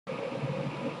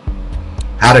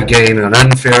How to gain an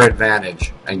unfair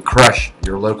advantage and crush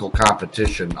your local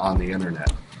competition on the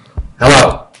internet.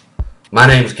 Hello, my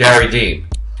name is Gary Dean.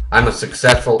 I'm a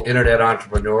successful internet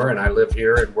entrepreneur and I live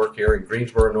here and work here in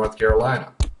Greensboro, North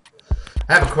Carolina.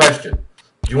 I have a question.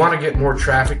 Do you want to get more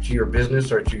traffic to your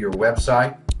business or to your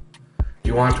website? Do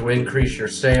you want to increase your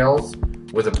sales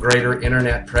with a greater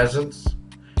internet presence?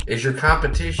 Is your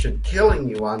competition killing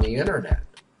you on the internet?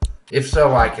 If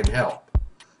so, I can help.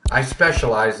 I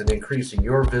specialize in increasing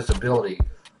your visibility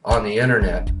on the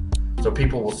internet so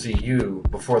people will see you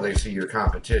before they see your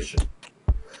competition.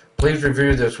 Please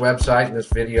review this website and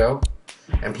this video,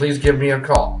 and please give me a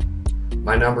call.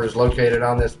 My number is located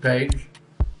on this page.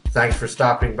 Thanks for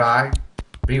stopping by.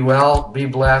 Be well, be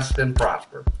blessed, and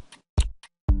prosper.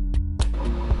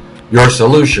 Your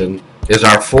solution is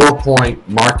our 4-point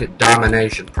market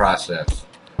domination process,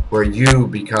 where you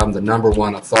become the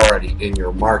 #1 authority in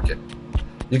your market.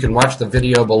 You can watch the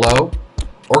video below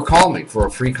or call me for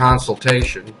a free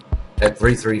consultation at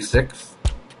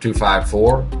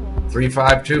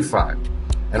 336-254-3525,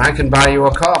 and I can buy you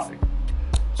a coffee.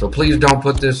 So please don't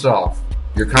put this off.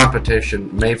 Your competition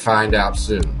may find out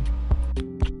soon.